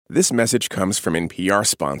This message comes from NPR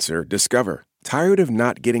sponsor Discover. Tired of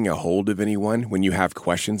not getting a hold of anyone when you have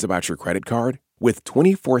questions about your credit card? With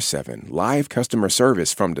 24/7 live customer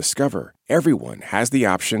service from Discover, everyone has the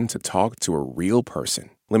option to talk to a real person.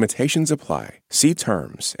 Limitations apply. See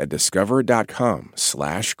terms at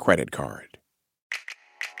discover.com/creditcard.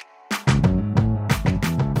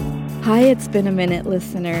 Hi, It's Been a Minute,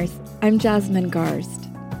 listeners. I'm Jasmine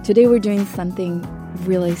Garst. Today we're doing something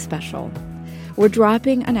really special. We're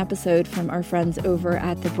dropping an episode from our friends over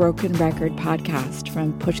at the Broken Record podcast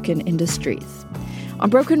from Pushkin Industries. On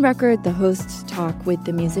Broken Record, the hosts talk with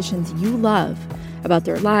the musicians you love about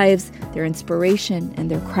their lives, their inspiration, and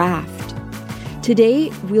their craft. Today,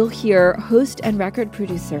 we'll hear host and record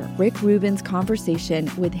producer Rick Rubin's conversation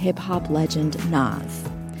with hip-hop legend Nas.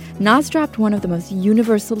 Nas dropped one of the most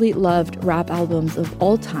universally loved rap albums of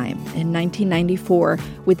all time in 1994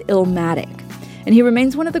 with Illmatic, and he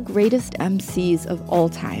remains one of the greatest MCs of all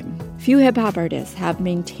time. Few hip-hop artists have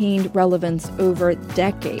maintained relevance over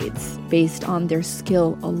decades based on their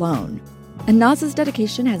skill alone. And Nas's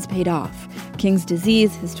dedication has paid off. King's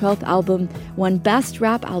Disease, his 12th album, won Best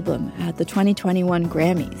Rap Album at the 2021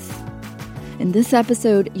 Grammys. In this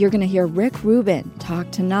episode, you're going to hear Rick Rubin talk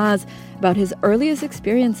to Nas about his earliest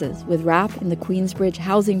experiences with rap in the Queensbridge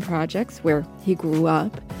housing projects where he grew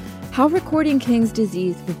up, how recording King's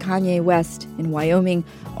Disease with Kanye West in Wyoming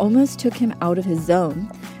almost took him out of his zone,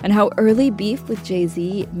 and how early beef with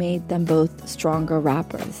Jay-Z made them both stronger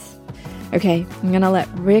rappers. Okay, I'm gonna let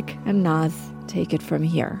Rick and Nas take it from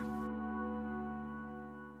here.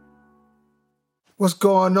 What's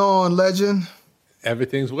going on, legend?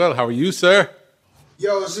 Everything's well. How are you, sir?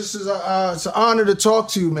 Yo, it's an honor to talk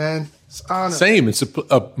to you, man. It's an honor. Same. It's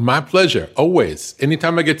my pleasure, always.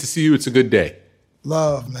 Anytime I get to see you, it's a good day.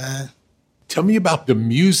 Love, man. Tell me about the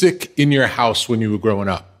music in your house when you were growing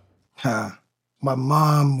up. My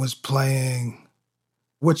mom was playing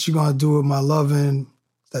What You Gonna Do With My Lovin',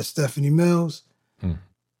 that's Stephanie Mills,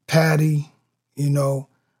 Patty,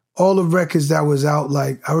 all the records that was out.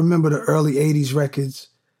 Like, I remember the early 80s records.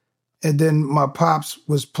 And then my pops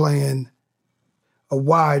was playing a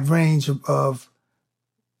wide range of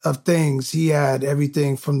things. He had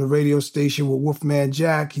everything from the radio station with Wolfman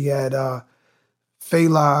Jack. He had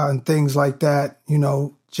Fela and things like that,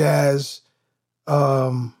 jazz,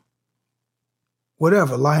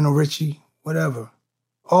 whatever, Lionel Richie, whatever.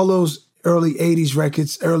 All those early 80s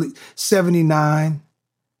records, early 79.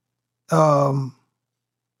 I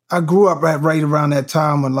grew up right around that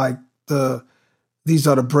time when These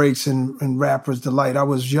Are the Breaks and Rapper's Delight. I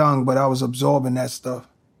was young, but I was absorbing that stuff.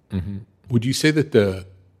 Mm-hmm. Would you say that the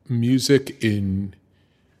music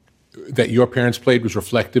that your parents played was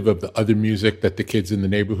reflective of the other music that the kids in the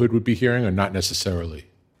neighborhood would be hearing, or not necessarily?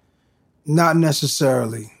 Not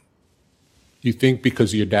necessarily. You think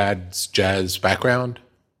because of your dad's jazz background?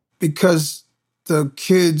 Because a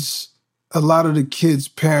lot of the kids'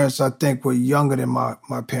 parents, I think, were younger than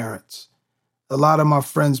my parents. A lot of my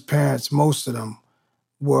friends' parents, most of them,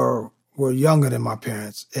 were younger than my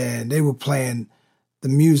parents, and they were playing the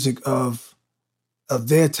music of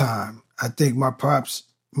their time. I think my pops,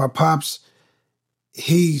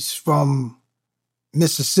 he's from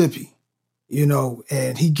Mississippi,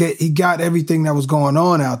 and he got everything that was going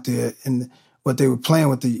on out there and what they were playing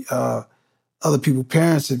with the other people's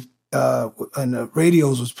parents and the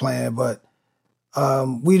radios was playing, but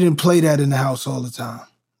we didn't play that in the house all the time.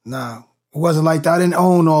 Nah, it wasn't like that. I didn't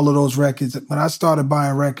own all of those records. When I started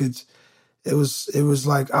buying records, it was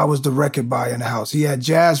like I was the record buyer in the house. He had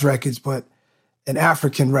jazz records, and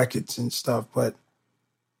African records and stuff, but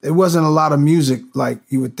it wasn't a lot of music like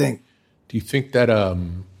you would think. Do you think that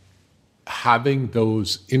having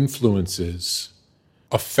those influences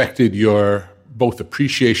affected your both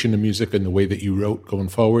appreciation of music and the way that you wrote going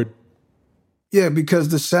forward? Yeah, because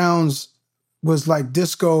the sounds was like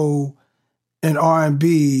disco and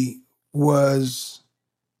R&B was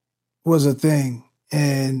a thing.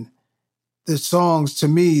 And the songs, to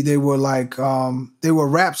me, they were like, they were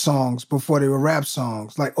rap songs before they were rap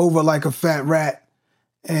songs, like Over Like a Fat Rat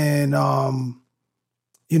and,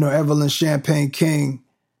 Evelyn Champagne King.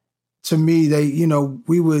 To me,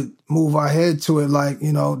 we would move our head to it like,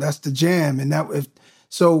 that's the jam. And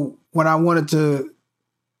so when I wanted to,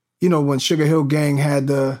 when Sugar Hill Gang had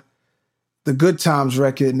the Good Times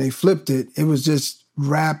record and they flipped it, it was just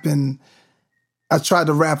rap, and I tried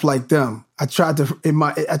to rap like them. I tried to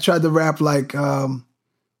rap like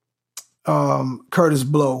Curtis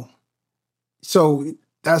Blow. So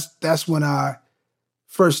that's when I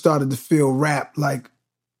first started to feel rap like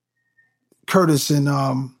Curtis and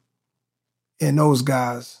those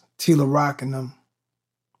guys, Tila Rock and them.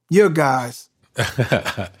 Your guys.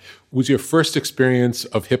 Was your first experience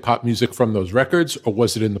of hip hop music from those records, or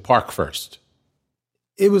was it in the park first?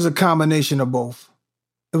 It was a combination of both.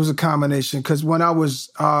 It was a combination because when I was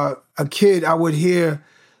a kid, I would hear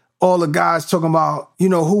all the guys talking about,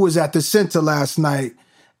 who was at the center last night.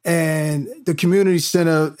 And the community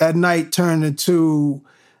center at night turned into,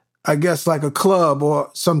 I guess, like a club or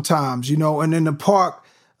sometimes, and in the park,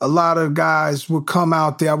 a lot of guys would come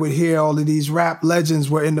out there. I would hear all of these rap legends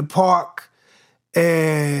were in the park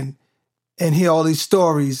and hear all these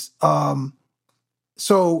stories.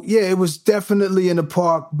 So, yeah, it was definitely in the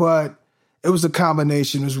park, but it was a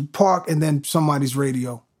combination. It was a park and then somebody's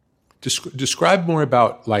radio. Describe more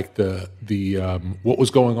about like the what was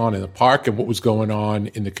going on in the park and what was going on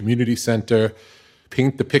in the community center.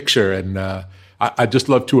 Paint the picture, and I just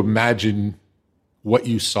love to imagine what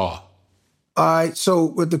you saw. All right, so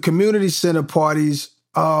with the community center parties,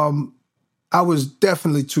 I was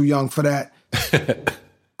definitely too young for that.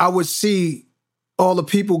 I would see all the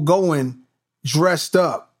people going dressed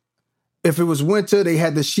up. If it was winter, they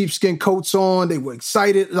had the sheepskin coats on. They were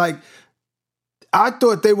excited. Like, I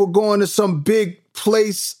thought they were going to some big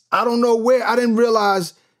place. I don't know where. I didn't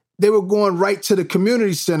realize they were going right to the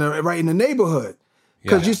community center, right in the neighborhood.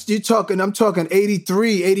 Because I'm talking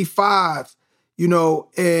 83, 85,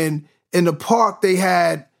 and in the park they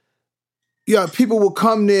had, people would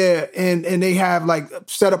come there and they have like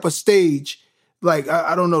set up a stage. Like,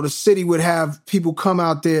 I don't know, the city would have people come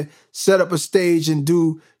out there, set up a stage and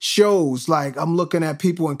do shows. Like, I'm looking at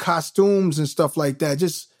people in costumes and stuff like that.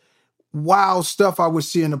 Just wild stuff I would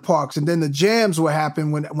see in the parks. And then the jams would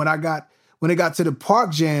happen when it got to the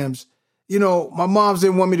park jams. My moms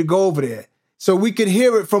didn't want me to go over there. So we could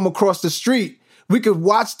hear it from across the street. We could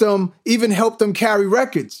watch them, even help them carry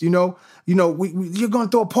records, you're going to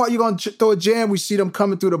throw a party, you're going to throw a jam. We see them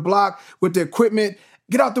coming through the block with their equipment.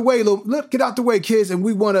 Get out the way, get out the way, kids. And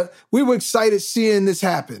we were excited seeing this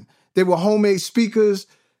happen. They were homemade speakers,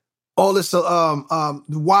 all this, the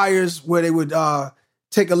wires where they would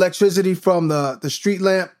take electricity from the street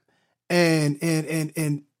lamp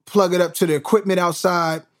and plug it up to the equipment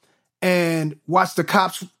outside and watch the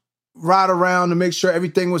cops ride around to make sure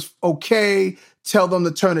everything was okay, tell them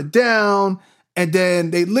to turn it down, and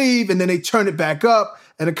then they leave and then they turn it back up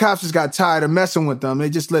and the cops just got tired of messing with them. They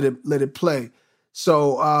just let it play.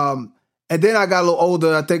 So, and then I got a little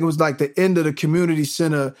older. I think it was like the end of the community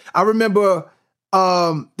center. I remember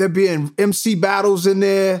there being MC battles in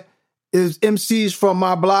there. It was MCs from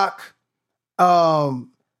my block. The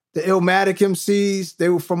Illmatic MCs, they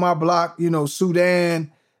were from my block,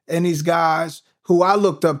 Sudan and these guys who I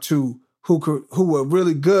looked up to, who were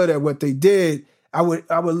really good at what they did. I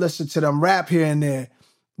would listen to them rap here and there.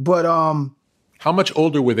 But how much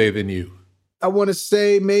older were they than you? I want to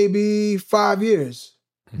say maybe 5 years.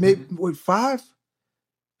 Mm-hmm. Maybe, wait, 5?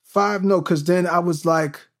 5? No, because then I was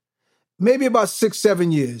like, maybe about 6,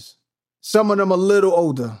 7 years. Some of them a little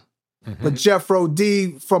older. Mm-hmm. But Jeffro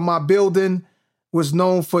D from my building was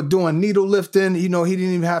known for doing needle lifting. He didn't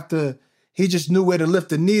even have to, he just knew where to lift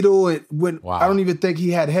the needle. Wow. I don't even think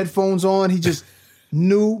he had headphones on. He just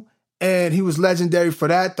knew, and he was legendary for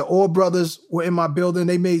that. The Orr brothers were in my building.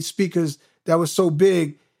 They made speakers that were so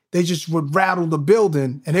big, they just would rattle the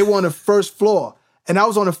building, and they were on the first floor. And I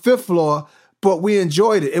was on the 5th floor, but we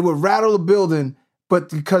enjoyed it. It would rattle the building, but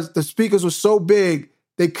because the speakers were so big,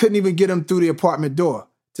 they couldn't even get them through the apartment door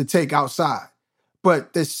to take outside.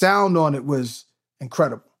 But the sound on it was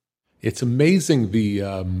incredible. It's amazing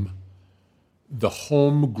the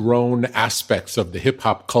homegrown aspects of the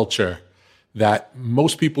hip-hop culture that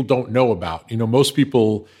most people don't know about. Most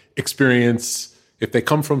people experience, if they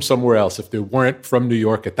come from somewhere else, if they weren't from New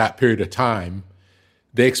York at that period of time,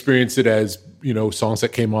 they experience it as, songs that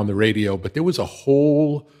came on the radio. But there was a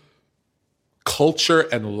whole culture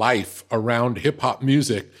and life around hip hop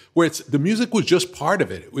music where the music was just part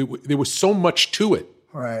of it. There was so much to it.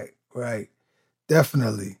 Right.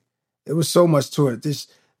 Definitely. There was so much to it.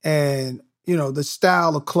 The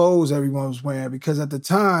style of clothes everyone was wearing, because at the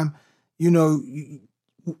time,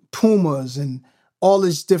 Pumas and all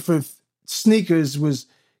these different sneakers was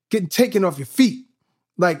getting taken off your feet.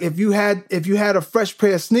 Like if you had a fresh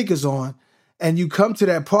pair of sneakers on and you come to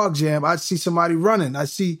that park jam, I'd see somebody running. I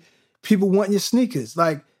see people wanting your sneakers.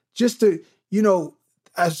 Like just to,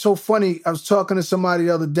 it's so funny. I was talking to somebody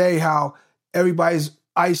the other day how everybody's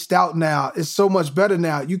iced out now. It's so much better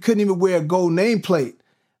now. You couldn't even wear a gold nameplate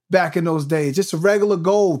back in those days. Just a regular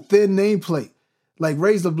gold thin nameplate, like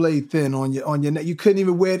razor blade thin on your neck. You couldn't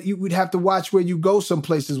even wear it. You would have to watch where you go some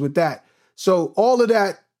places with that. So all of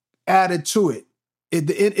that added to it.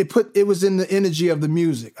 It was in the energy of the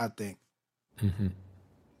music, I think. Mm-hmm.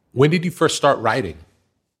 When did you first start writing?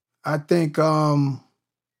 I think early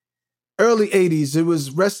 80s. It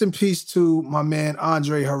was rest in peace to my man,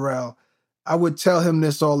 Andre Harrell. I would tell him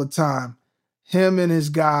this all the time. Him and his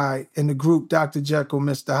guy in the group, Dr. Jekyll,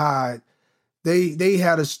 Mr. Hyde, they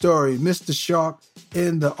had a story. Mr. Shark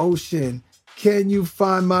in the ocean. Can you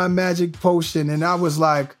find my magic potion? And I was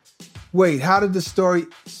like, wait, how did the story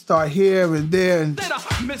start here and there? And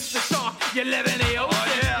Mr. Shark, you live in the ocean.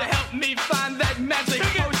 Oh, yeah. You help me find that magic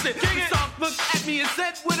potion. The shark looked at me and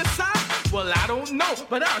said with a sigh, well, I don't know,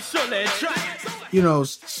 but I'll surely try. You know,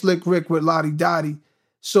 Slick Rick with Lottie Dottie.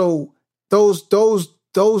 So those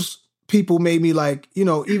people made me like, you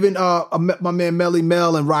know, even my man Melly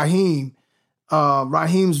Mel and Raheem.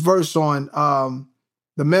 Raheem's verse on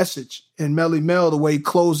The Message and Melly Mel, the way he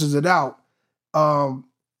closes it out.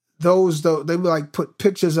 They would like put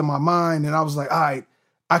pictures in my mind, and I was like, all right,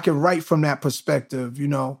 I can write from that perspective, you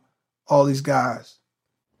know, all these guys.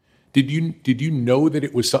 Did you know that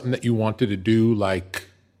it was something that you wanted to do, like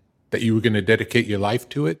that you were going to dedicate your life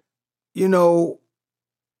to it? You know,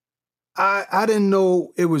 I didn't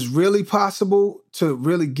know it was really possible to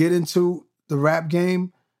really get into the rap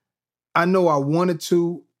game. I know I wanted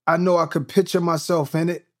to. I know I could picture myself in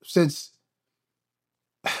it since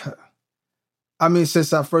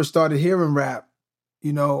I first started hearing rap.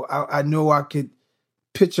 You know, I knew I could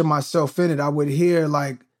picture myself in it. I would hear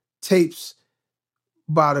like tapes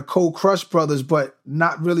by the Cold Crush brothers, but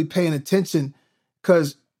not really paying attention,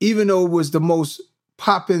 because even though it was the most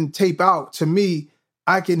popping tape out, to me,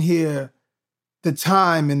 I can hear the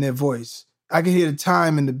time in their voice. I can hear the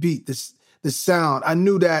time in the beat, the sound. I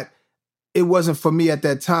knew that it wasn't for me at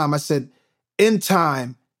that time. I said, in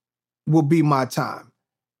time will be my time.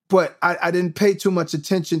 But I didn't pay too much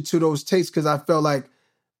attention to those tapes because I felt like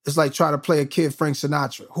it's like trying to play a kid Frank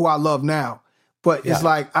Sinatra, who I love now. But it's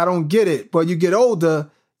like, I don't get it. But you get older,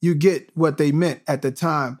 you get what they meant at the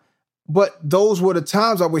time. But those were the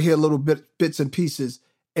times I would hear little bits and pieces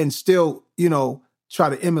and still, you know, try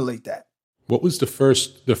to emulate that. What was the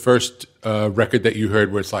first record that you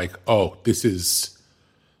heard where it's like, oh, this is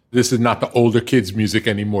not the older kids' music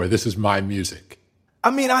anymore. This is my music. I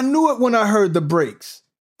mean, I knew it when I heard The Breaks.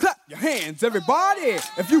 Clap your hands, everybody,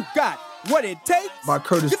 if you got what it takes. By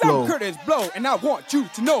Curtis Blow. I'm Curtis Blow, and I want you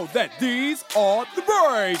to know that these are The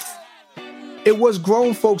Breaks. It was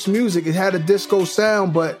grown folks' music. It had a disco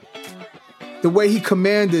sound, but the way he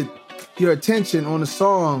commanded your attention on the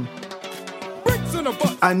song,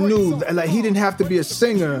 I knew that, like, he didn't have to be a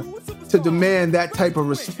singer to demand that type of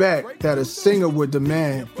respect that a singer would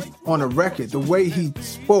demand on a record. The way he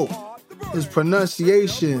spoke, his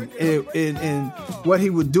pronunciation, and what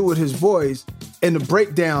he would do with his voice, and the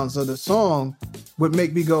breakdowns of the song would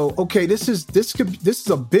make me go, okay, this is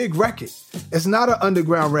a big record. It's not an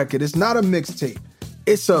underground record. It's not a mixtape.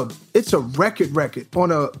 It's a record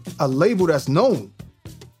on a label that's known.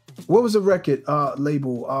 What was the record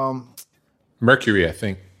label? Mercury, I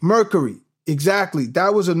think. Mercury, exactly.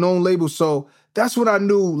 That was a known label. So that's when I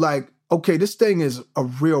knew, like, okay, this thing is a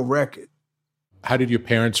real record. How did your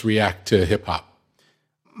parents react to hip hop?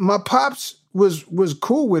 My pops was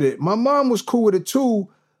cool with it. My mom was cool with it too,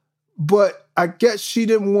 but I guess she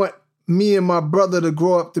didn't want me and my brother to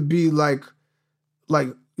grow up to be like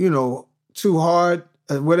you know, too hard,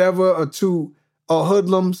 whatever, or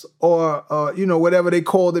hoodlums, or you know, whatever they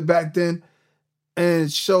called it back then.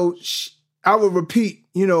 And so I would repeat,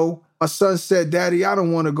 you know, my son said, Daddy, I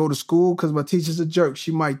don't want to go to school because my teacher's a jerk. She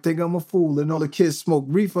might think I'm a fool. And all the kids smoke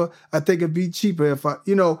reefer. I think it'd be cheaper if I,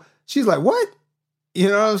 you know, she's like, what? You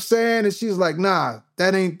know what I'm saying? And she's like, nah,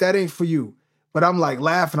 that ain't for you. But I'm like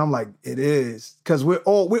laughing. I'm like, it is. Because we're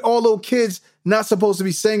all little kids not supposed to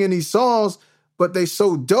be singing these songs, but they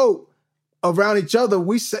so dope around each other.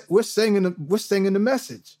 We're singing the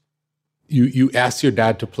message. You asked your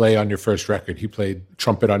dad to play on your first record. He played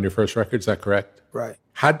trumpet on your first record. Is that correct? Right.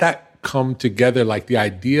 How'd that come together? Like the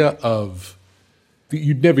idea of,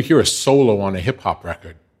 you'd never hear a solo on a hip hop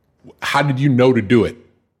record. How did you know to do it?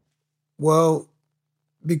 Well,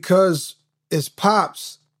 because it's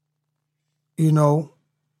Pops, you know,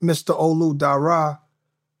 Mr. Olu Dara,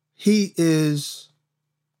 he is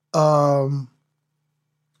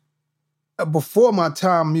before my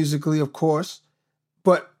time musically, of course.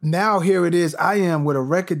 But now here it is, I am with a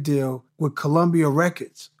record deal with Columbia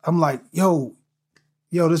Records. I'm like, yo,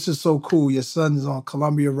 this is so cool. Your son's on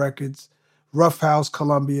Columbia Records, Rough House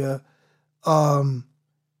Columbia. I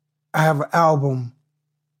have an album.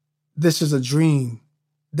 This is a dream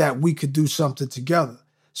that we could do something together.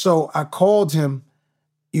 So I called him,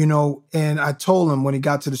 you know, and I told him when he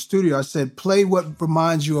got to the studio, I said, play what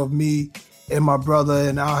reminds you of me and my brother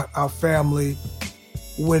and our family.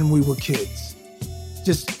 when we were kids.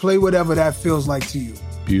 Just play whatever that feels like to you.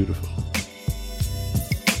 Beautiful.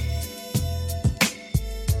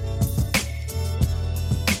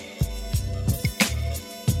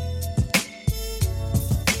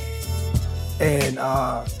 And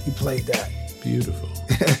he played that. Beautiful.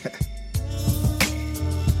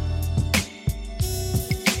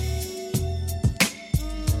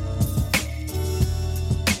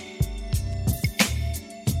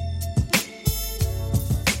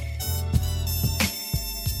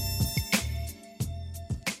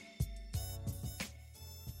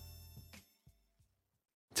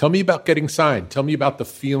 Tell me about getting signed. Tell me about the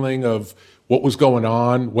feeling of what was going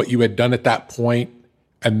on, what you had done at that point,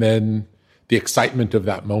 and then the excitement of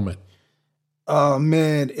that moment.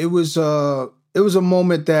 Man, it was a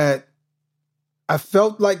moment that I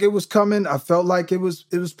felt like it was coming. I felt like it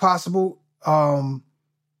was possible. And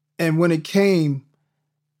when it came,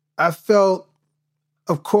 I felt,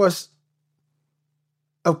 of course,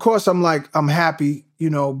 I'm happy,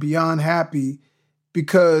 beyond happy,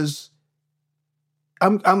 because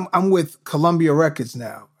I'm with Columbia Records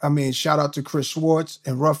now. I mean, shout out to Chris Schwartz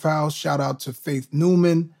and Rough House. Shout out to Faith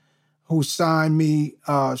Newman, who signed me.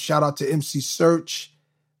 Shout out to MC Search,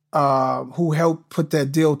 who helped put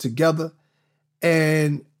that deal together.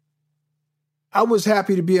 And I was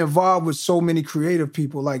happy to be involved with so many creative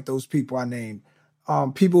people like those people I named.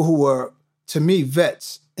 People who were, to me,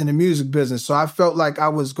 vets in the music business. So I felt like I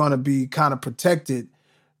was going to be kind of protected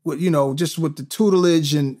with, just with the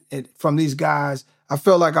tutelage and from these guys. I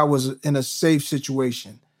felt like I was in a safe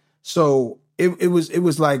situation. So it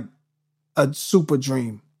was like a super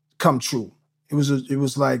dream come true. It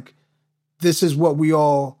was like, this is what we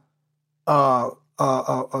all are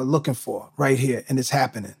looking for right here, and it's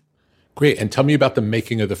happening. Great. And tell me about the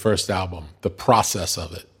making of the first album, the process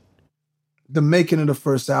of it. The making of the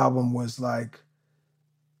first album was like,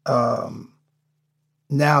 now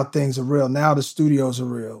things are real. Now the studios are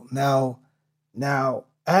real. Now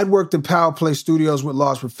I had worked in Power Play Studios with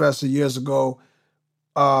Large Professor years ago.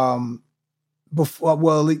 Like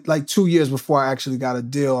 2 years before I actually got a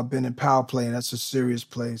deal. I've been in Power Play, and that's a serious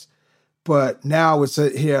place. But now it's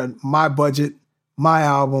here, my budget, my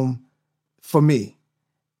album, for me,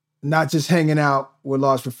 not just hanging out with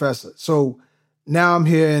Large Professor. So now I'm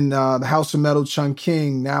here in the House of Metal,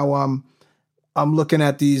 Chungking. Now I'm looking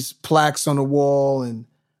at these plaques on the wall and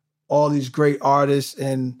all these great artists,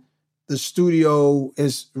 and the studio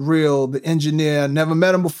is real. The engineer, never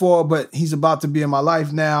met him before, but he's about to be in my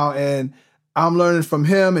life now, and I'm learning from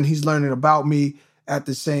him, and he's learning about me at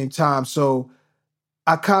the same time. So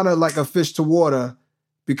I kind of like a fish to water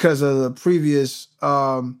because of the previous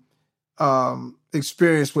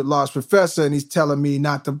experience with Large Professor, and he's telling me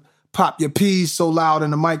not to pop your peas so loud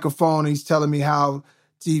in the microphone. And he's telling me how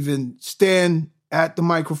to even stand at the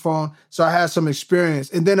microphone. So I had some experience.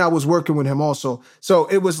 And then I was working with him also. So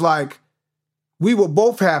it was like, we were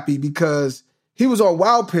both happy because he was on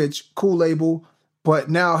Wild Pitch, cool label, but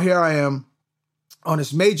now here I am on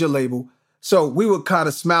this major label. So we were kind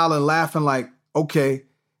of smiling, laughing like, okay,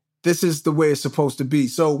 this is the way it's supposed to be.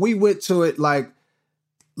 So we went to it like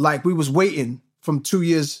we was waiting from 2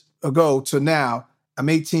 years ago to now. I'm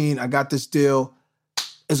 18, I got this deal,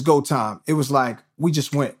 it's go time. It was like, we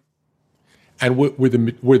just went. And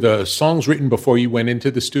were the songs written before you went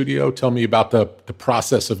into the studio? Tell me about the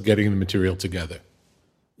process of getting the material together.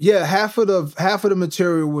 Yeah, half of the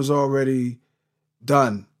material was already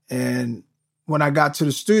done. And when I got to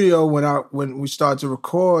the studio, when we started to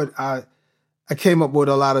record, I came up with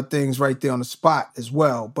a lot of things right there on the spot as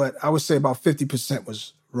well. But I would say about 50%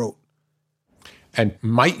 was wrote. And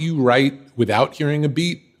might you write without hearing a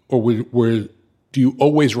beat, or do you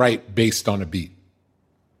always write based on a beat?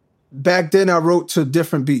 Back then, I wrote to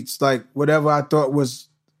different beats. Like whatever I thought was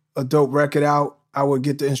a dope record out, I would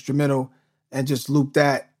get the instrumental and just loop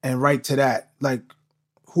that and write to that, like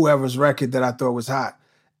whoever's record that I thought was hot.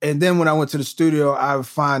 And then when I went to the studio, I would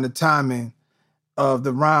find the timing of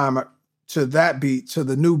the rhyme to that beat, to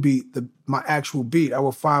the new beat, my actual beat. I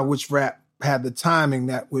would find which rap had the timing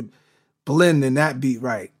that would blend in that beat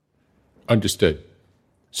right. Understood.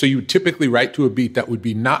 So you would typically write to a beat that would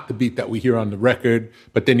be not the beat that we hear on the record,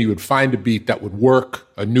 but then you would find a beat that would work,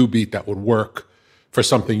 a new beat that would work for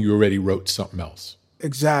something you already wrote something else.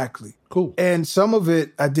 Exactly. Cool. And some of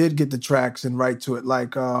it, I did get the tracks and write to it.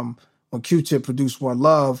 Like when Q-Tip produced One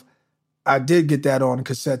Love, I did get that on a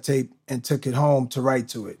cassette tape and took it home to write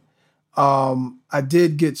to it. I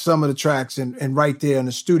did get some of the tracks and right there in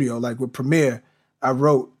the studio. Like with Premier, I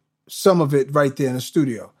wrote some of it right there in the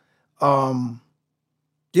studio.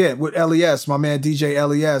 Yeah, with LES, my man DJ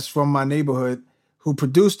LES from my neighborhood, who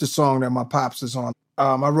produced the song that my pops is on.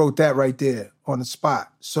 I wrote that right there on the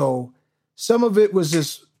spot. So some of it was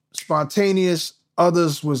just spontaneous.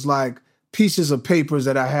 Others was like pieces of papers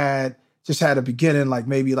that I just had a beginning, like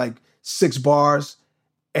maybe like 6 bars.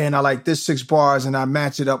 And I like this 6 bars and I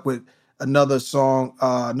match it up with another song,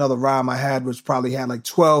 another rhyme I had, which probably had like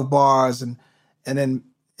 12 bars. And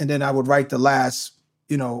then I would write the last,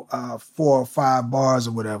 4 or 5 bars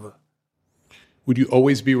or whatever. Would you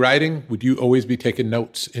always be writing? Would you always be taking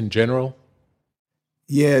notes in general?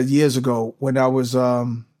 Yeah, years ago when I was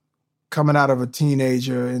coming out of a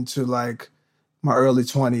teenager into like my early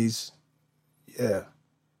 20s. Yeah.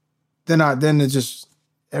 Then it just,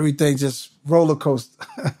 everything just roller coaster.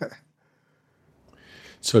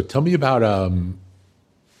 So tell me about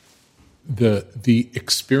the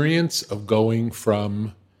experience of going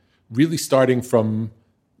from really starting from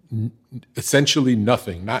essentially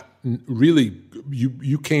nothing, not really.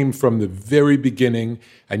 You came from the very beginning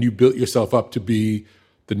and you built yourself up to be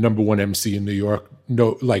the number 1 MC in New York,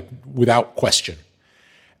 without question.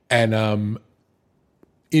 And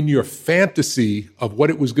in your fantasy of what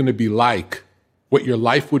it was going to be like, what your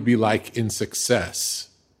life would be like in success,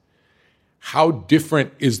 how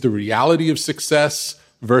different is the reality of success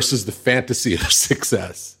versus the fantasy of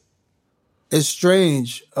success? It's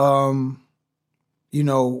strange.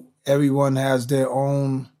 Everyone has their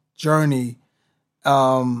own journey.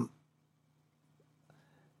 At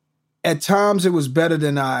times it was better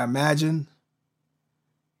than I imagined.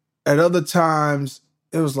 At other times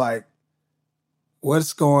it was like,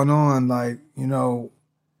 what's going on?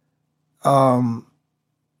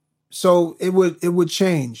 So it would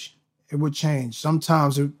change. It would change.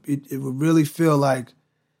 Sometimes it would really feel like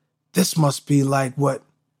this must be like what,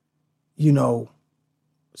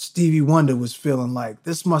 Stevie Wonder was feeling like.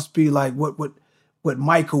 This must be like what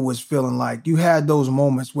Michael was feeling like. You had those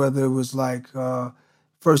moments, whether it was like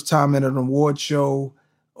first time at an award show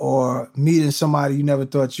or meeting somebody you never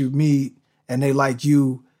thought you'd meet and they like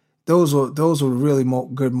you. Those were really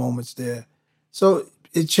good moments there. So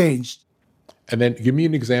it changed. And then give me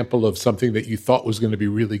an example of something that you thought was going to be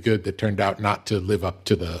really good that turned out not to live up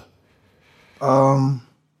to the...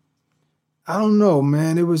 I don't know,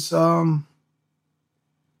 man. It was, I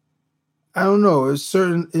don't know. It was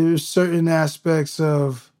certain aspects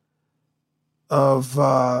of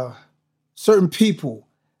certain people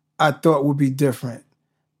I thought would be different.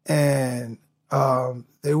 And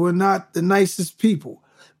they were not the nicest people.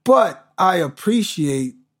 But I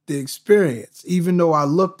appreciate the experience. Even though I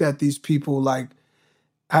looked at these people like,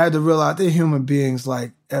 I had to realize they're human beings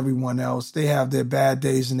like everyone else. They have their bad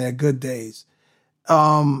days and their good days.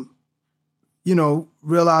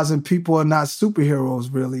 Realizing people are not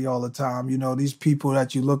superheroes really all the time. These people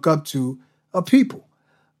that you look up to are people.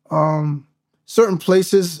 Certain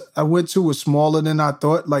places I went to were smaller than I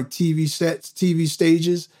thought, like TV sets, TV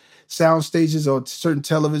stages, sound stages, or certain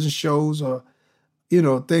television shows, or,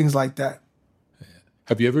 things like that.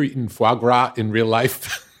 Have you ever eaten foie gras in real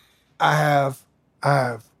life? I have.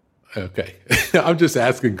 Okay. I'm just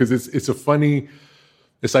asking because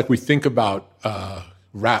it's like we think about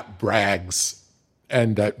rap brags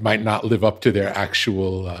and that might not live up to their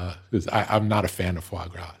actual, I'm not a fan of foie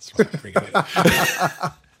gras. That's why I bring it in.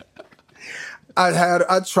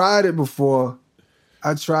 I tried it before,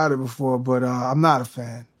 but I'm not a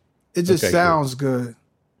fan. It just sounds good.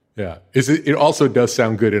 Yeah. It also does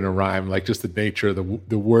sound good in a rhyme, like just the nature of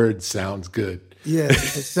the word sounds good. Yeah, it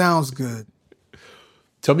sounds good.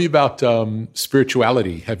 Tell me about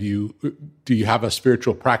spirituality. Do you have a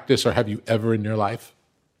spiritual practice, or have you ever in your life?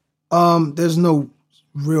 There's no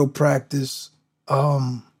real practice.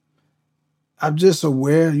 I'm just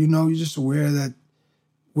aware, you're just aware that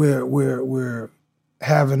we're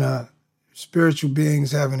having spiritual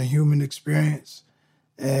beings having a human experience,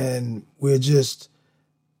 and we're just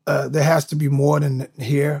there has to be more than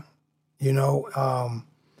here, and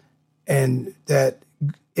that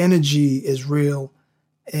energy is real,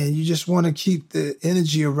 and you just want to keep the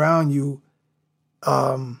energy around you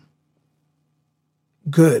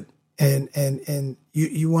good, and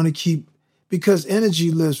you want to keep, because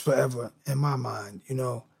energy lives forever in my mind.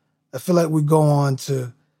 I feel like we go on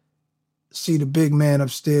to see the big man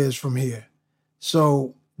upstairs from here,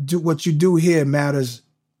 so what you do here matters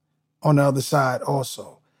on the other side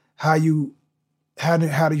also. How do you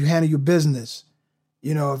handle your business?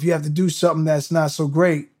 If you have to do something that's not so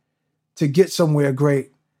great to get somewhere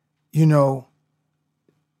great, you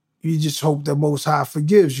just hope the Most High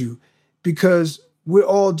forgives you, because we're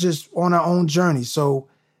all just on our own journey. So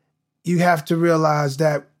you have to realize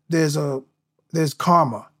that there's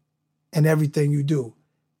karma in everything you do.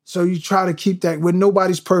 So you try to keep that. When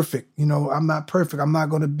nobody's perfect, I'm not perfect. I'm not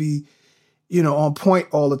going to be, on point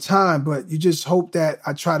all the time, but you just hope that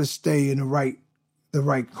I try to stay in the right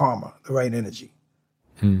karma, the right energy.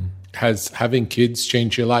 Has having kids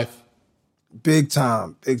changed your life? Big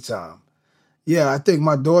time, big time. Yeah, I think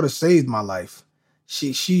my daughter saved my life.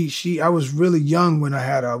 I was really young when I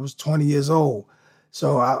had her. I was 20 years old.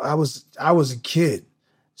 So I was a kid.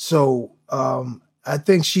 So I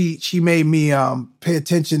think she made me pay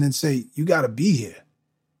attention and say, you got to be here.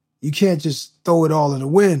 You can't just throw it all in the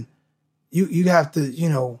wind. You have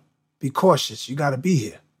to, be cautious. You got to be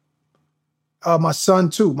here. My son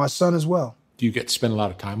too. My son as well. Do you get to spend a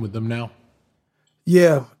lot of time with them now?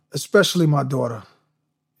 Yeah, especially my daughter.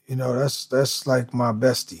 That's like my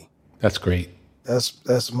bestie. That's great.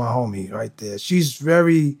 That's my homie right there. She's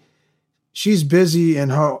busy in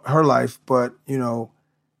her life, but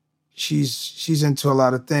she's into a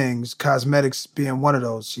lot of things. Cosmetics being one of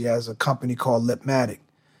those. She has a company called Lipmatic,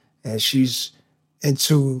 and she's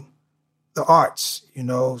into the arts.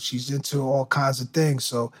 She's into all kinds of things.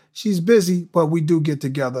 So she's busy, but we do get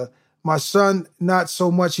together. My son, not so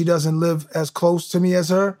much. He doesn't live as close to me as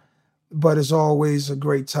her, but it's always a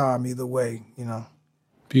great time either way.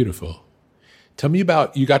 Beautiful. Tell me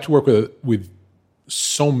about, you got to work with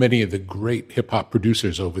so many of the great hip hop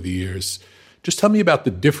producers over the years. Just tell me about the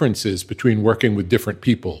differences between working with different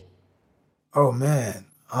people. Oh man.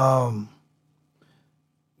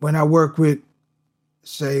 When I work with,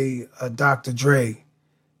 say, Dr. Dre,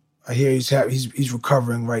 I hear he's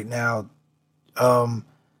recovering right now.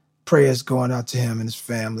 Prayers going out to him and his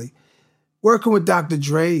family. Working with Dr.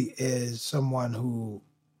 Dre is someone who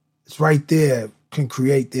is right there, can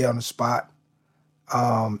create there on the spot.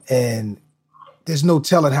 And there's no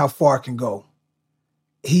telling how far it can go.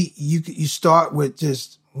 You start with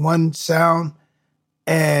just one sound,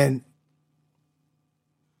 and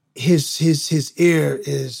his ear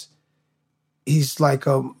is he's like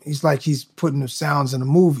he's putting the sounds in a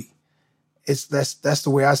movie. That's the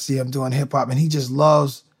way I see him doing hip hop, and he just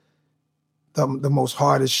loves the most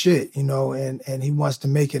hardest shit, and he wants to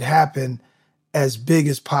make it happen as big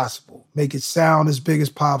as possible, make it sound as big as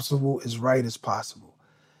possible, as right as possible.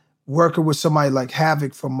 Working with somebody like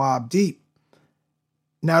Havoc from Mobb Deep,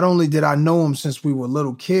 not only did I know him since we were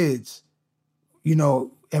little kids,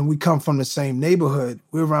 and we come from the same neighborhood,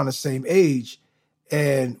 we're around the same age,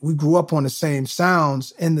 and we grew up on the same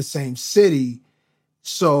sounds in the same city.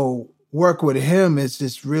 So work with him is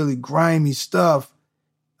just really grimy stuff,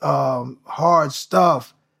 hard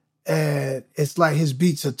stuff. And it's like his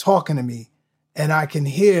beats are talking to me, and I could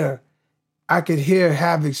hear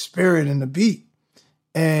Havoc's spirit in the beat.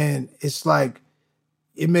 And it's like,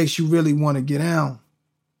 it makes you really want to get down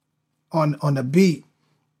on the beat.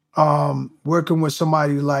 Working with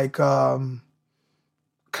somebody like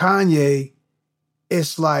Kanye,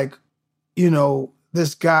 it's like,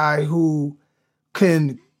 this guy who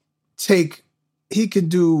can he could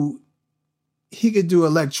do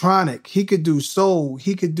electronic, he could do soul,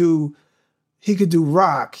 he could do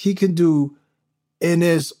rock, he could do, and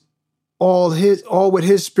there's all with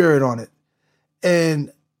his spirit on it.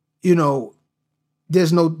 And,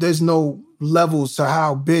 there's no levels to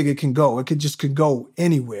how big it can go. It could go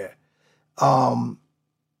anywhere.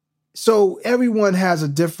 So everyone has a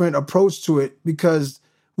different approach to it, because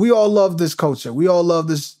we all love this culture. We all love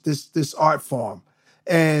this art form.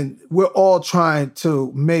 And we're all trying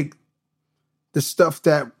to make the stuff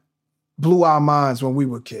that blew our minds when we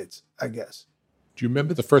were kids, I guess. Do you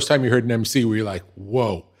remember the first time you heard an MC where you're like,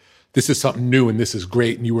 whoa, this is something new and this is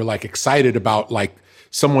great, and you were like excited about like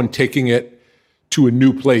someone taking it to a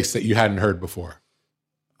new place that you hadn't heard before?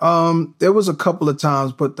 There was a couple of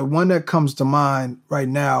times, but the one that comes to mind right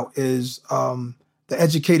now is the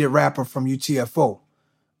Educated Rapper from UTFO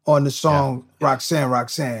on the song Roxanne,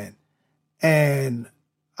 Roxanne. And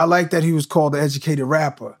I like that he was called the Educated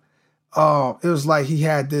Rapper. It was like he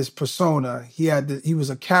had this persona. He was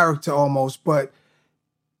a character almost, but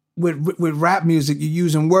with rap music, you're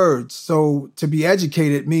using words. So to be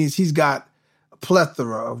educated means he's got a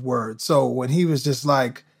plethora of words. So when he was just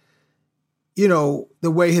like, the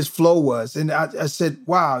way his flow was, and I said,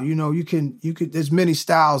 wow, you can, there's many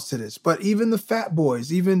styles to this. But even the Fat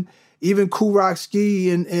Boys, even Kool Rock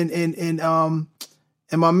Ski and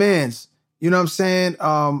my mans, you know what I'm saying?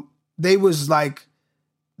 They was like,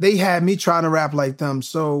 they had me trying to rap like them.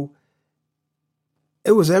 So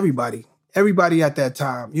it was everybody at that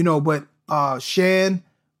time, but Shan,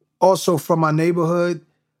 also from my neighborhood,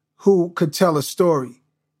 who could tell a story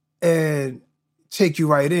and take you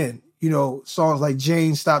right in. Songs like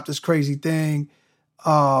Jane Stop This Crazy Thing,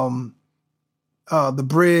 The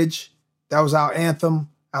Bridge, that was our anthem,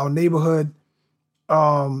 our neighborhood.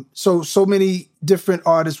 So many different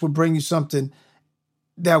artists would bring you something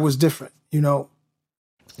that was different, you know.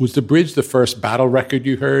 Was The Bridge the first battle record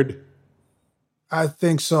you heard? I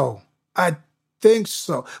think so.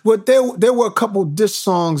 Well, there were a couple diss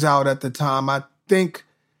songs out at the time. I think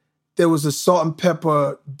there was a Salt and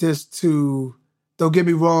Pepper diss to, don't get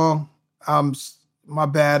me wrong, my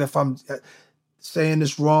bad if I'm saying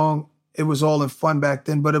this wrong. It was all in fun back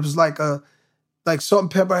then, but it was like Salt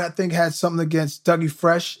and Pepper, I think, had something against Dougie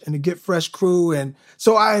Fresh and the Get Fresh crew. And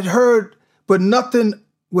so I had heard, but nothing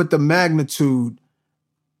with the magnitude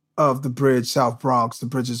of The Bridge, South Bronx, The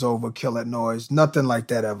Bridge is Over, Kill That Noise, nothing like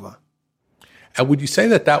that ever. And would you say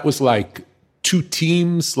that was like two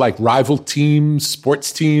teams, like rival teams,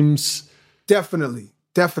 sports teams? Definitely.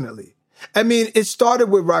 I mean, it started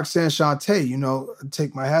with Roxanne Shante, you know,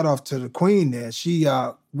 take my hat off to the queen there. She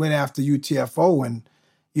went after UTFO and,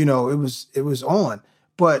 you know, it was on.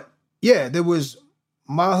 But yeah, there was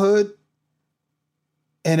my hood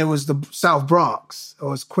and it was the South Bronx. It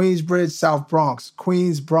was Queensbridge, South Bronx,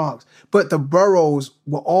 Queens, Bronx. But the boroughs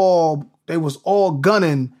was all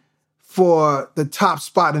gunning for the top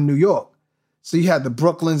spot in New York. So you had the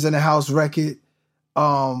Brooklyns in the house record.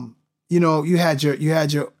 You know, you had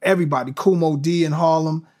your everybody, Kumo D in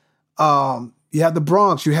Harlem. You had the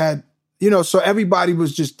Bronx. You had, you know, so everybody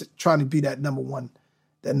was just trying to be that number one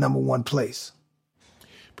place.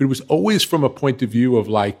 But it was always from a point of view of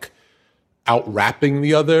like out-rapping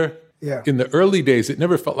the other. Yeah. In the early days, it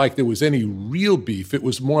never felt like there was any real beef. It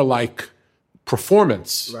was more like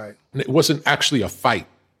performance. Right. And it wasn't actually a fight.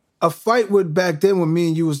 A fight back then with me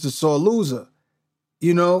and you was the sore loser.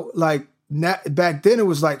 You know, like back then it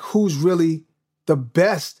was like, who's really the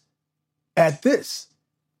best at this?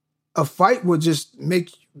 A fight would just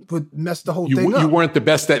mess the whole thing up. You weren't the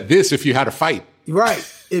best at this if you had a fight. Right.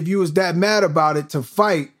 If you was that mad about it to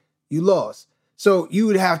fight, you lost. So you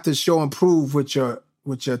would have to show and prove with your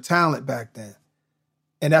talent back then.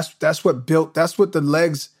 And that's what the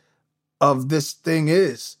legs of this thing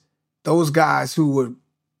is. Those guys who were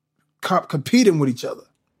competing with each other.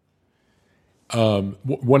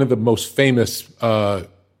 One of the most famous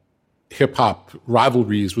hip hop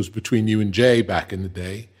rivalries was between you and Jay back in the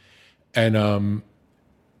day. And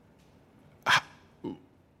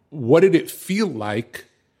what did it feel like,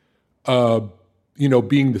 you know,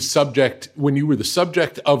 being the subject, when you were the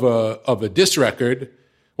subject of a diss record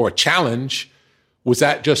or a challenge? Was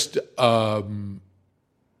that just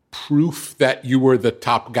proof that you were the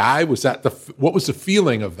top guy? Was that what was the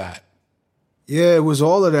feeling of that? Yeah, it was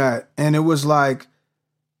all of that. And it was like,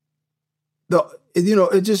 the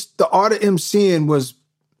art of MCing was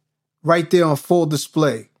right there on full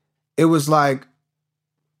display. It was like,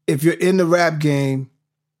 if you're in the rap game,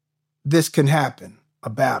 this can happen, a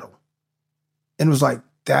battle. And it was like,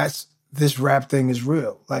 this rap thing is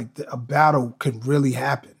real. Like, a battle can really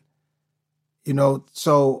happen. You know,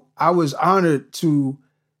 so I was honored to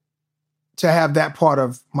have that part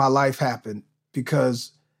of my life happen,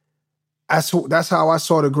 because that's how I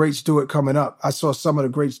saw the greats do it coming up. I saw some of the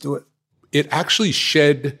greats do it. It actually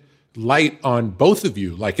shed light on both of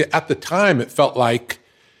you. Like, at the time, it felt like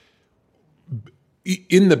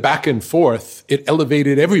in the back and forth, it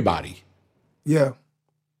elevated everybody. Yeah.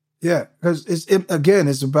 Yeah. Because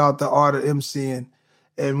it's about the art of MCing.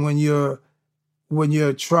 And when you're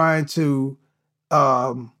trying to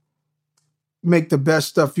make the best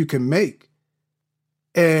stuff you can make,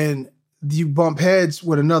 and you bump heads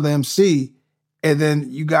with another MC, and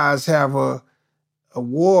then you guys have a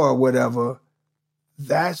war or whatever,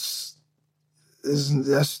 that's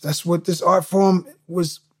what this art form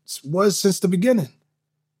was since the beginning.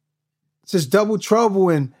 It's just Double Trouble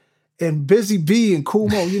and Busy Bee and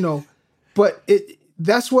Kumo, you know. But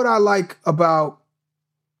that's what I like about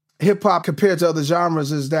hip hop compared to other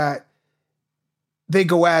genres, is that they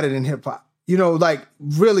go at it in hip hop. You know, like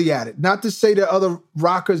really at it. Not to say that other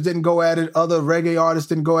rockers didn't go at it, other reggae artists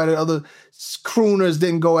didn't go at it, other crooners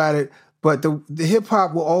didn't go at it, but the hip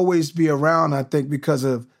hop will always be around, I think, because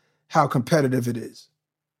of how competitive it is.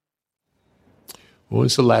 When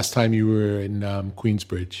was the last time you were in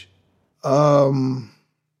Queensbridge? I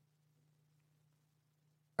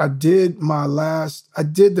did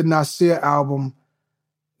the Nasir album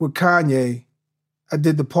with Kanye. I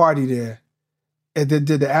did the party there. And then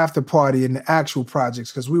did the after party in the actual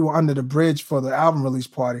projects, because we were under the bridge for the album release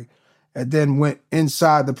party, and then went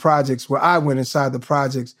inside the projects, where I went inside the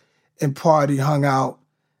projects and party, hung out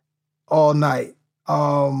all night.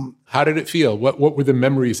 How did it feel? What were the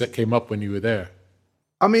memories that came up when you were there?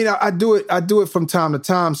 I mean, I do it from time to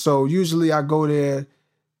time. So usually I go there,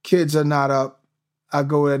 kids are not up. I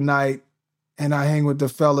go at night, and I hang with the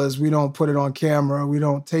fellas. We don't put it on camera. We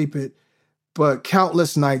don't tape it. But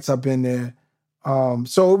countless nights I've been there.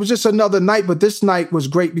 So it was just another night, but this night was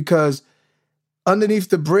great because underneath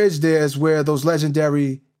the bridge there is where those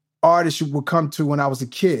legendary artists would come to when I was a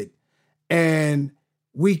kid. And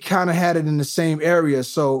we kind of had it in the same area.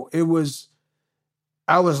 So I was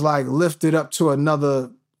like lifted up to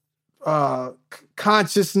another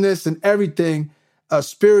consciousness and everything. A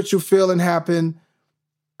spiritual feeling happened.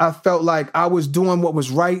 I felt like I was doing what was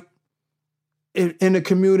right in the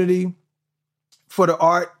community for the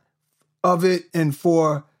art of it and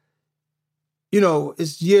for,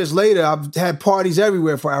 it's years later. I've had parties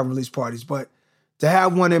everywhere for album release parties, but to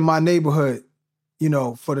have one in my neighborhood,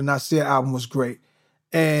 for the Nasir album was great.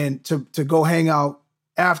 And to go hang out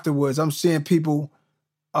afterwards, I'm seeing people,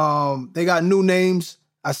 they got new names.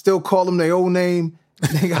 I still call them their old name.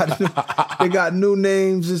 They got new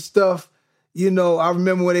names and stuff. I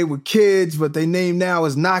remember when they were kids, but their name now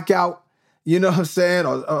is Knockout, you know what I'm saying?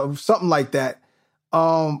 Or something like that.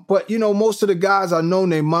 But most of the guys, I know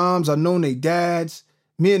their moms, I know their dads.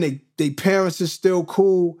 Me and they parents is still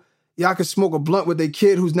cool. Y'all can smoke a blunt with their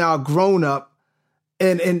kid who's now a grown up.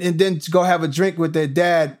 And then to go have a drink with their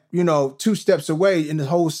dad, 2 steps away in the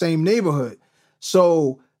whole same neighborhood.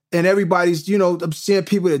 So, and everybody's, I'm seeing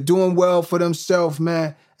people that are doing well for themselves,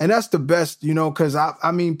 man. And that's the best, because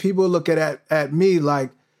I mean, people look at me like,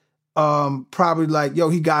 probably like, yo,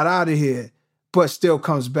 he got out of here, but still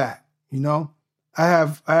comes back, I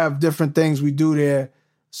have different things we do there.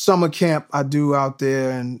 Summer camp I do out there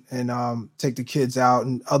and take the kids out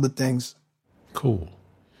and other things. Cool.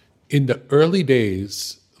 In the early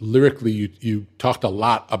days, lyrically, you talked a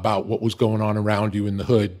lot about what was going on around you in the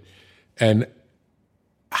hood and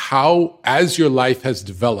how, as your life has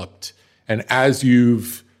developed and as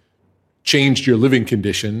you've changed your living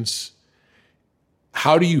conditions,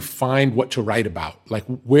 how do you find what to write about? Like,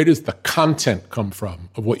 where does the content come from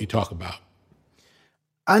of what you talk about?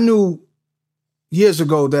 I knew years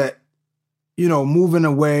ago that, moving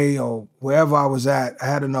away or wherever I was at, I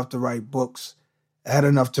had enough to write books. I had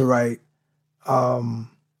enough to write. I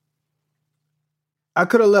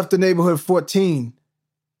could have left the neighborhood 14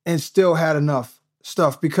 and still had enough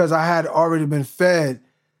stuff because I had already been fed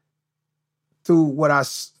through what I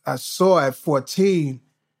saw at 14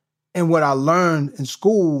 and what I learned in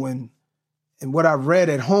school and what I read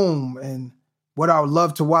at home and what I would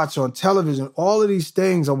love to watch on television. All of these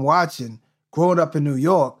things I'm watching growing up in New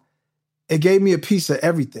York, it gave me a piece of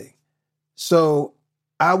everything. So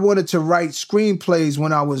I wanted to write screenplays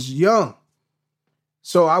when I was young.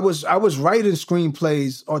 So I was writing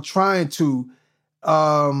screenplays or trying to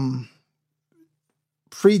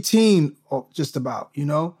preteen or just about,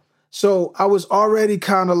 So I was already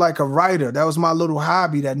kind of like a writer. That was my little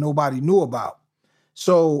hobby that nobody knew about.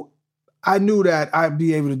 So I knew that I'd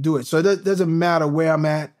be able to do it. So it doesn't matter where I'm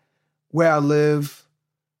at, where I live.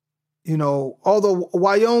 Although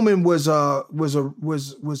Wyoming was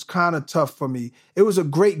kind of tough for me. It was a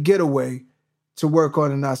great getaway to work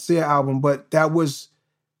on an Nasir album, but I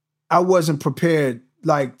wasn't prepared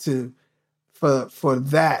for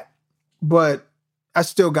that. But I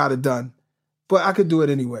still got it done. But I could do it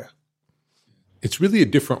anywhere. It's really a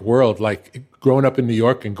different world. Like growing up in New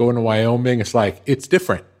York and going to Wyoming, it's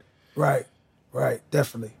different. Right,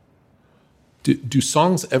 definitely. Do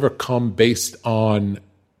songs ever come based on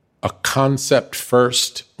a concept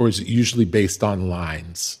first, or is it usually based on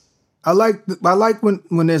lines? I like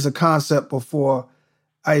when there's a concept before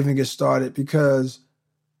I even get started because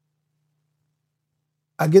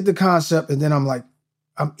I get the concept and then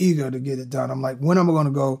I'm eager to get it done. I'm like, when am I going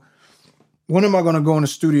to go in the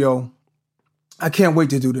studio? I can't wait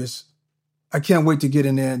to do this. I can't wait to get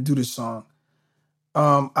in there and do this song.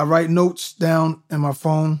 I write notes down in my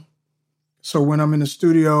phone. So when I'm in the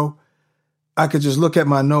studio, I could just look at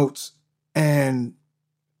my notes and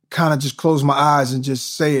kind of just close my eyes and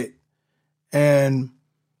just say it. And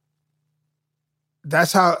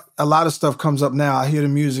that's how a lot of stuff comes up now. I hear the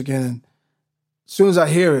music and as soon as I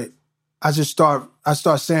hear it, I start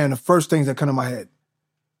saying the first things that come to my head.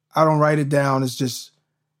 I don't write it down. It's just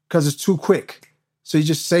because it's too quick. So you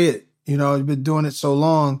just say it. You've been doing it so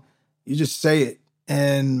long, you just say it.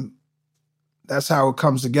 And that's how it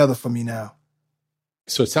comes together for me now.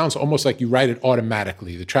 So it sounds almost like you write it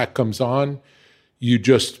automatically. The track comes on, you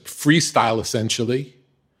just freestyle essentially.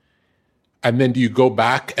 And then do you go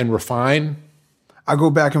back and refine? I go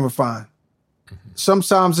back and refine. Mm-hmm.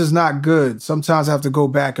 Sometimes it's not good. Sometimes I have to go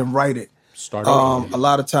back and write it. Start over. A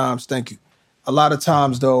lot of times, thank you. A lot of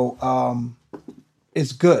times though,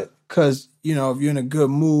 it's good because, if you're in a good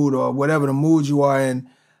mood or whatever the mood you are in,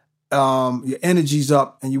 your energy's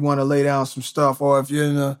up and you want to lay down some stuff, or if you're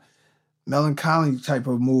in a melancholy type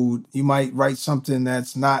of mood, you might write something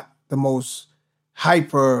that's not the most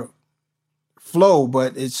hyper flow,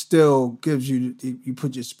 but it still gives you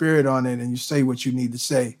put your spirit on it and you say what you need to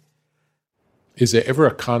say. Is there ever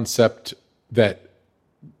a concept that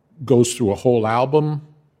goes through a whole album,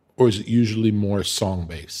 or is it usually more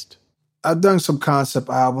song-based? I've done some concept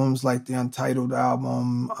albums like the Untitled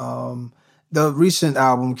album, the recent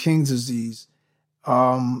album, King's Disease.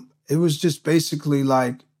 It was just basically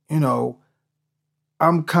like,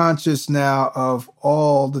 I'm conscious now of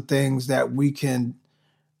all the things that we can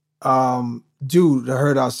do to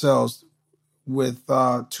hurt ourselves with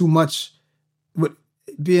too much, with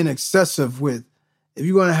being excessive with. If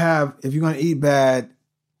you're going to eat bad,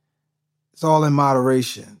 it's all in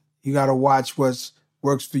moderation. You got to watch what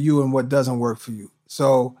works for you and what doesn't work for you.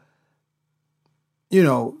 So,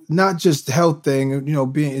 not just the health thing,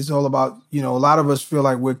 it's all about, a lot of us feel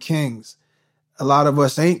like we're kings. A lot of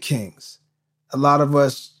us ain't kings. A lot of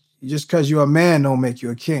us, just because you're a man don't make you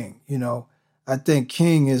a king. I think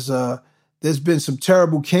king is, there's been some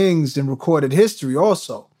terrible kings in recorded history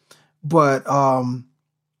also. But,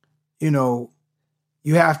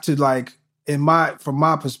 you have to, like, from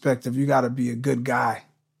my perspective, you got to be a good guy.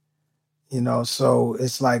 So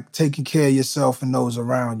it's like taking care of yourself and those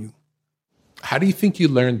around you. How do you think you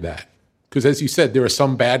learned that? Because as you said, there are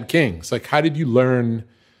some bad kings. Like, how did you learn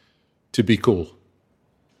to be cool?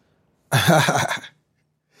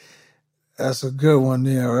 That's a good one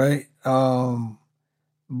there, right?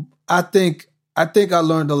 I think I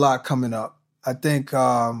learned a lot coming up. I think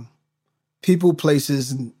people,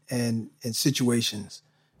 places, and situations.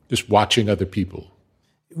 Just watching other people.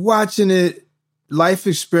 Watching it, life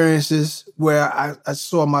experiences where I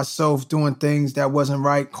saw myself doing things that wasn't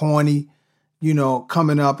right, corny,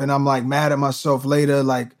 coming up, and I'm like mad at myself later,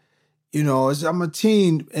 like, I'm a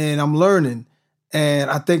teen and I'm learning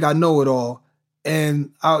and I think I know it all.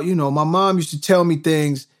 And my mom used to tell me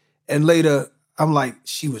things and later I'm like,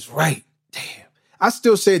 she was right. Damn. I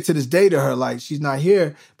still say it to this day to her, like, she's not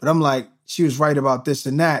here, but I'm like, she was right about this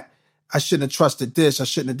and that. I shouldn't have trusted this. I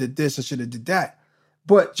shouldn't have did this. I should have did that.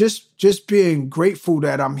 But just being grateful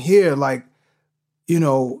that I'm here, like,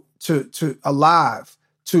 to alive,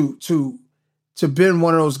 to been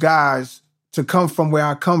one of those guys, to come from where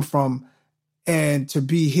I come from and to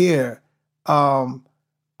be here.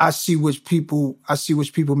 I see which people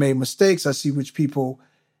made mistakes. I see which people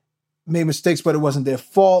made mistakes, but it wasn't their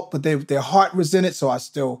fault, but their heart was in it. So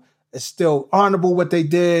it's still honorable what they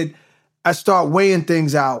did. I start weighing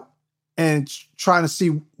things out and trying to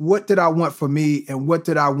see what did I want for me and what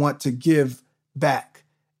did I want to give back.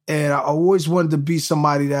 And I always wanted to be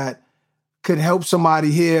somebody that could help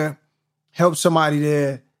somebody here, help somebody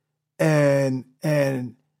there, and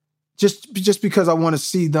just because I want to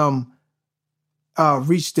see them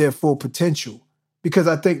reach their full potential, because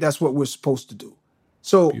I think that's what we're supposed to do.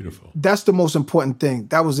 So beautiful. That's the most important thing.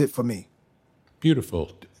 That was it for me.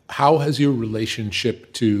 Beautiful. How has your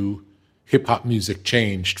relationship to hip-hop music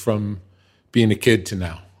changed from being a kid to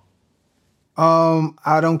now?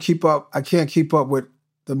 I don't keep up. I can't keep up with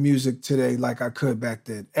the music today like I could back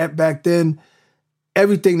then. Back then,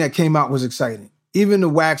 everything that came out was exciting. Even the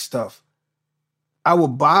wax stuff. I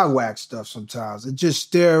would buy wax stuff sometimes and just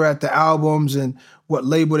stare at the albums and what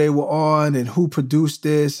label they were on and who produced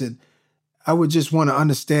this. And I would just want to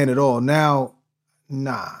understand it all. Now,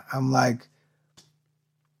 nah. I'm like,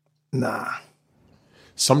 nah.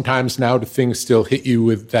 Sometimes now the things still hit you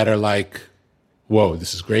with that are like, whoa,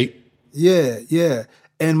 this is great. Yeah.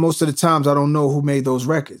 And most of the times I don't know who made those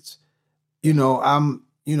records. When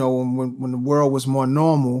the world was more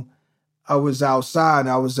normal, I was outside,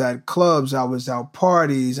 I was at clubs, I was out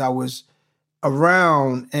parties, I was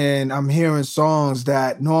around, and I'm hearing songs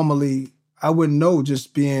that normally I wouldn't know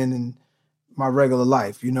just being in my regular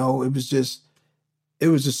life. It was just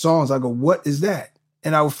songs. I go, what is that?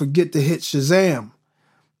 And I would forget to hit Shazam.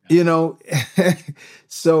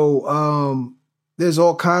 So there's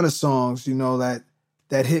all kind of songs,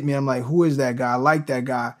 that hit me. I'm like, who is that guy? I like that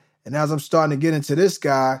guy. And as I'm starting to get into this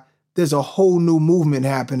guy, there's a whole new movement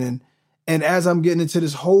happening. And as I'm getting into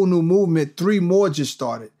this whole new movement, 3 more just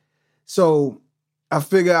started. So I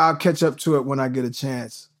figure I'll catch up to it when I get a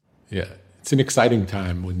chance. Yeah, it's an exciting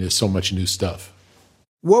time when there's so much new stuff.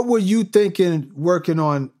 What were you thinking working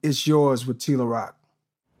on It's Yours with T La Rock?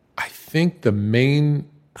 I think the main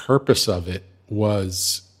purpose of it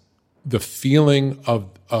was the feeling of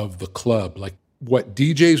the club, like what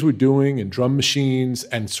DJs were doing and drum machines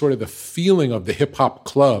and sort of the feeling of the hip hop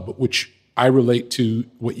club, which I relate to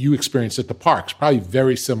what you experienced at the Parks, probably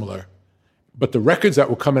very similar. But the records that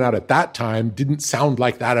were coming out at that time didn't sound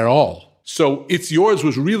like that at all. So It's Yours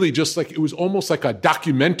was really just like, it was almost like a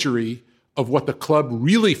documentary of what the club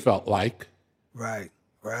really felt like. Right.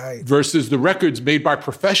 Versus the records made by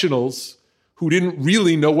professionals who didn't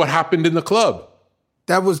really know what happened in the club.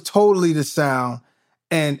 That was totally the sound.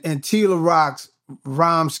 And Tila Rock's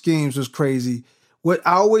rhyme schemes was crazy. What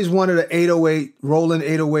I always wanted an 808, Roland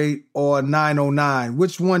 808 or 909.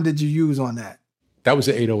 Which one did you use on that? That was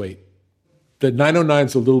an 808. The 909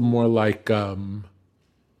 is a little more like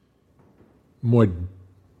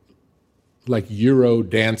Euro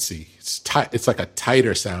dancey. It's like a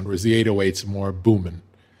tighter sound, whereas the 808's more booming.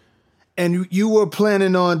 And you were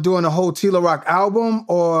planning on doing a whole Tila Rock album,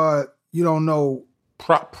 or you don't know?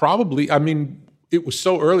 Probably. I mean, it was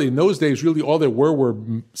so early. In those days, really all there were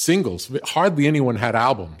singles. Hardly anyone had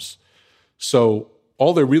albums. So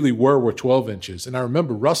all there really were 12 inches. And I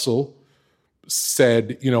remember Russell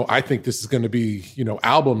said, I think this is going to be,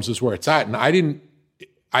 albums is where it's at. And I didn't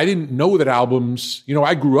know that albums,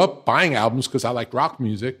 I grew up buying albums because I liked rock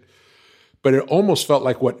music, but it almost felt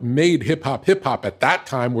like what made hip hop at that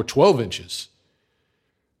time were 12 inches,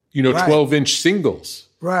 right. 12-inch singles.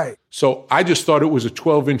 Right. So I just thought it was a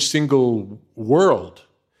 12-inch single world.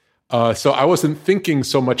 So I wasn't thinking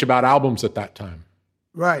so much about albums at that time.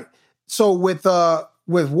 Right. So with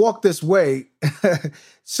Walk This Way,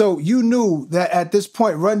 so you knew that at this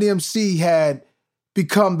point, Run DMC had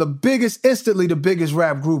become instantly the biggest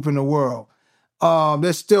rap group in the world.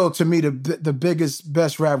 They're still, to me, the biggest,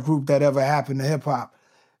 best rap group that ever happened to hip hop.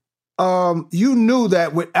 You knew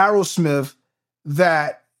that with Aerosmith,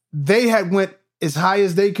 that they had went as high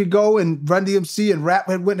as they could go, and Run DMC and rap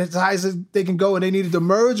had went as high as they can go, and they needed to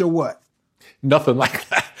merge, or what? Nothing like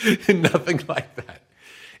that. Nothing like that.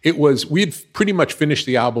 It was, we had pretty much finished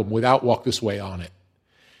the album without Walk This Way on it.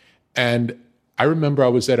 And I remember I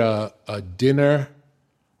was at a dinner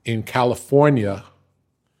in California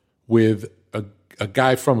with a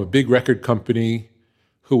guy from a big record company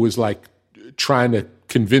who was like trying to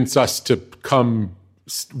convince us to come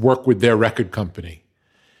work with their record company.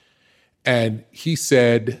 And he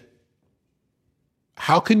said,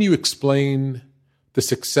 how can you explain the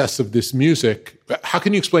success of this music? How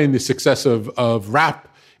can you explain the success of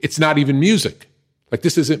rap? It's not even music. Like,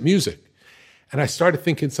 this isn't music. And I started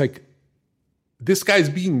thinking, it's like, this guy's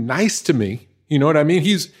being nice to me. You know what I mean?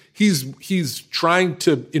 He's trying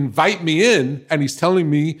to invite me in, and he's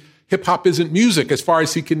telling me hip hop isn't music as far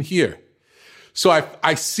as he can hear. So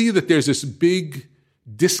I see that there's this big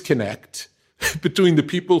disconnect between the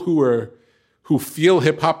people who feel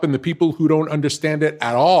hip hop and the people who don't understand it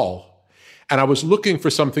at all. And I was looking for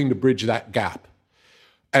something to bridge that gap.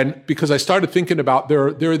 And because I started thinking about there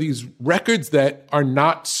are these records that are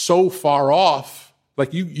not so far off.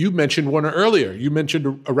 Like you mentioned one earlier. You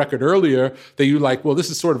mentioned a record earlier that you like, well, this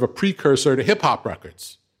is sort of a precursor to hip hop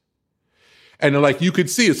records. And like you could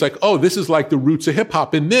see, it's like, oh, this is like the roots of hip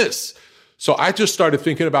hop in this. So I just started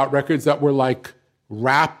thinking about records that were like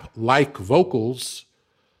rap-like vocals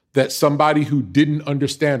that somebody who didn't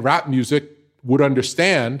understand rap music would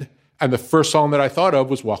understand. And the first song that I thought of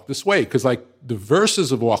was Walk This Way, because like the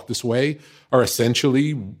verses of Walk This Way are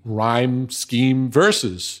essentially rhyme scheme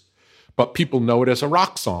verses, but people know it as a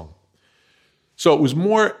rock song. So it was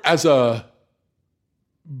more as a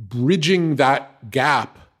bridging that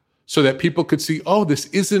gap so that people could see, oh, this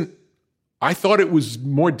isn't, I thought it was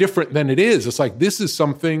more different than it is. It's like, this is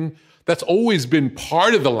something that's always been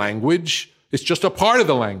part of the language. It's just a part of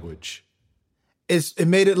the language. It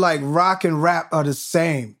made it like rock and rap are the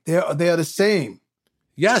same. They are the same.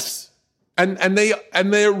 Yes. And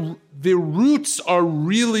their roots are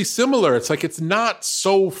really similar. It's like it's not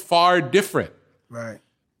so far different. Right.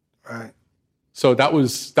 So that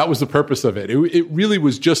was the purpose of it. It really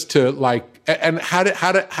was just to like, and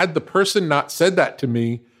had the person not said that to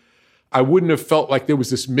me, I wouldn't have felt like there was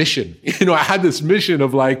this mission. You know, I had this mission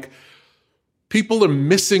of like, people are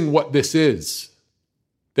missing what this is.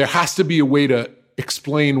 There has to be a way to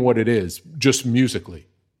explain what it is, just musically.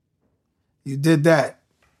 You did that.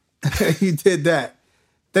 You did that.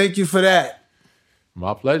 Thank you for that.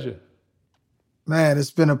 My pleasure. Man,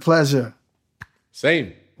 it's been a pleasure.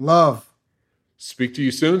 Same. Love. Speak to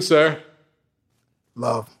you soon, sir.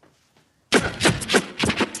 Love.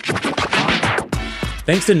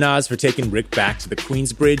 Thanks to Nas for taking Rick back to the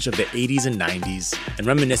Queensbridge of the 80s and 90s and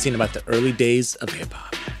reminiscing about the early days of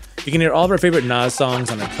hip-hop. You can hear all of our favorite Nas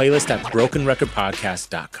songs on our playlist at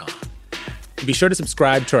brokenrecordpodcast.com. And be sure to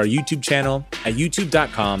subscribe to our YouTube channel at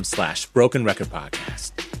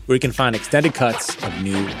youtube.com/brokenrecordpodcast, where you can find extended cuts of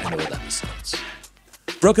new and old episodes.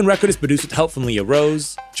 Broken Record is produced with help from Leah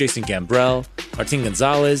Rose, Jason Gambrell, Martin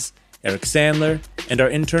Gonzalez, Eric Sandler, and our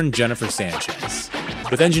intern Jennifer Sanchez,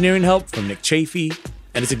 with engineering help from Nick Chafee,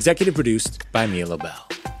 and is executive produced by Mia Lobel.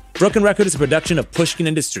 Broken Record is a production of Pushkin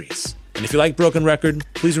Industries. And if you like Broken Record,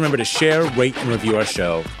 please remember to share, rate, and review our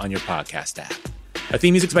show on your podcast app. Our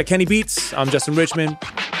theme music's by Kenny Beats. I'm Justin Richmond.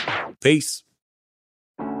 Peace.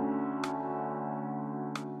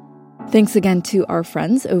 Thanks again to our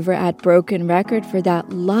friends over at Broken Record for that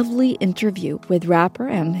lovely interview with rapper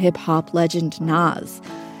and hip-hop legend Nas.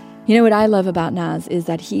 You know what I love about Nas is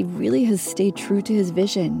that he really has stayed true to his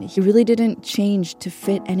vision. He really didn't change to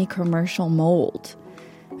fit any commercial mold.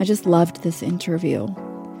 I just loved this interview.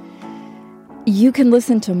 You can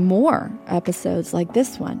listen to more episodes like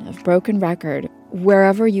this one of Broken Record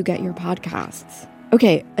wherever you get your podcasts.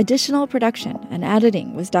 Okay, additional production and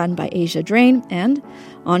editing was done by Asia Drain and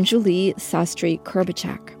Anjali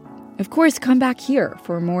Sastry-Kurbacek. Of course, come back here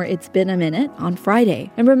for more It's Been a Minute on Friday.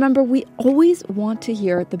 And remember, we always want to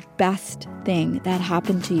hear the best thing that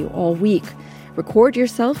happened to you all week. Record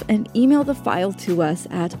yourself and email the file to us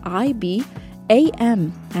at ibam@npr.org.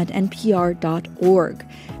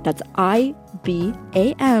 That's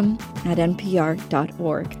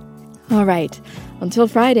ibam@npr.org. All right, until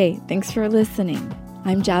Friday, thanks for listening.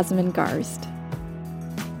 I'm Jasmine Garsd.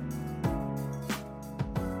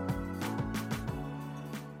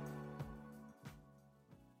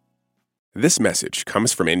 This message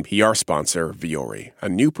comes from NPR sponsor Vuori, a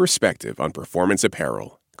new perspective on performance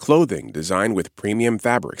apparel. Clothing designed with premium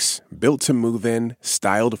fabrics, built to move in,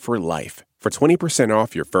 styled for life. For 20%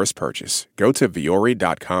 off your first purchase, go to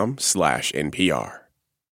vuori.com/NPR.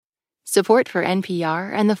 Support for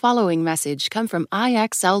NPR and the following message come from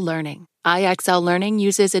IXL Learning. IXL Learning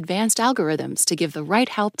uses advanced algorithms to give the right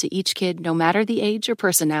help to each kid no matter the age or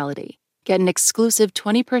personality. Get an exclusive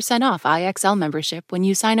 20% off IXL membership when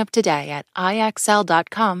you sign up today at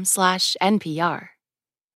IXL.com/NPR.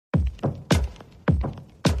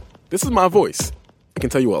 This is my voice. It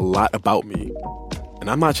can tell you a lot about me,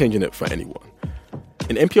 and I'm not changing it for anyone.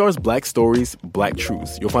 In NPR's Black Stories, Black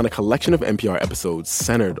Truths, you'll find a collection of NPR episodes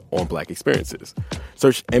centered on Black experiences.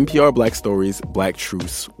 Search NPR Black Stories, Black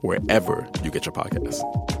Truths wherever you get your podcasts.